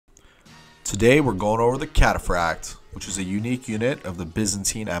Today we're going over the Cataphract, which is a unique unit of the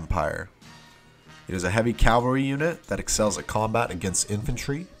Byzantine Empire. It is a heavy cavalry unit that excels at combat against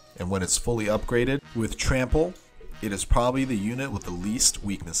infantry, and when it's fully upgraded with trample, it is probably the unit with the least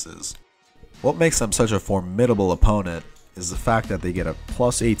weaknesses. What makes them such a formidable opponent is the fact that they get a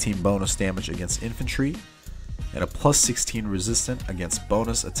plus 18 bonus damage against infantry and a plus 16 resistant against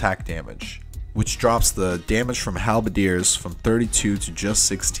bonus attack damage, which drops the damage from halberdiers from 32 to just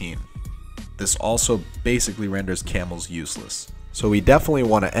 16. This also basically renders camels useless. So we definitely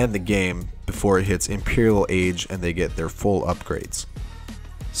want to end the game before it hits Imperial Age and they get their full upgrades.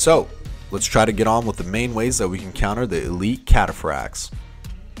 So let's try to get on with the main ways that we can counter the elite Cataphracts.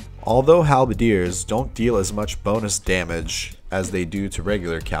 Although halberdiers don't deal as much bonus damage as they do to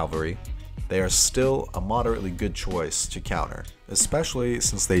regular cavalry, they are still a moderately good choice to counter, especially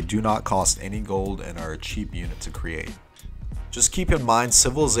since they do not cost any gold and are a cheap unit to create. Just keep in mind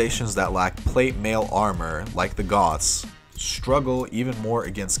civilizations that lack plate mail armor, like the Goths, struggle even more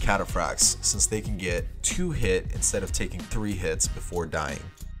against Cataphracts since they can get 2 hit instead of taking 3 hits before dying.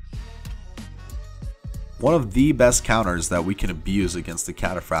 One of the best counters that we can abuse against the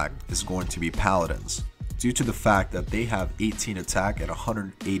Cataphract is going to be Paladins, due to the fact that they have 18 attack at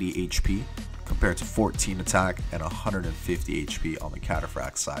 180 HP compared to 14 attack at 150 HP on the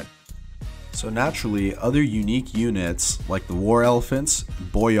Cataphract side. So naturally, other unique units like the War Elephants,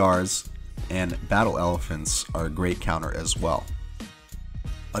 Boyars, and Battle Elephants are a great counter as well.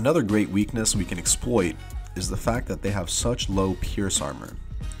 Another great weakness we can exploit is the fact that they have such low pierce armor.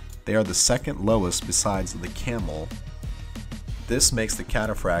 They are the second lowest besides the camel. This makes the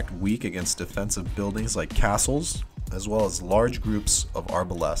Cataphract weak against defensive buildings like castles, as well as large groups of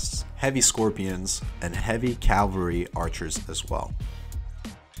arbalests, heavy scorpions, and heavy cavalry archers as well.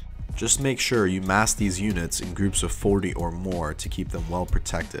 Just make sure you mass these units in groups of 40 or more to keep them well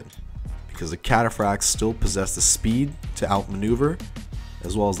protected, because the Cataphracts still possess the speed to outmaneuver,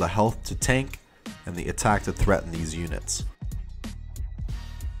 as well as the health to tank and the attack to threaten these units.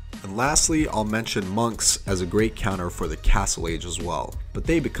 And lastly, I'll mention monks as a great counter for the Castle Age as well, but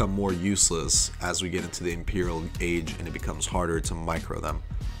they become more useless as we get into the Imperial Age and it becomes harder to micro them,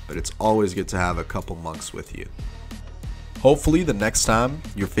 but it's always good to have a couple monks with you. Hopefully the next time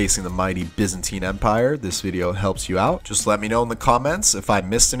you're facing the mighty Byzantine Empire, this video helps you out. Just let me know in the comments if I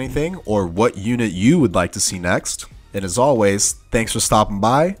missed anything or what unit you would like to see next. And as always, thanks for stopping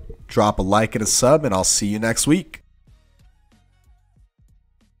by, drop a like and a sub, and I'll see you next week.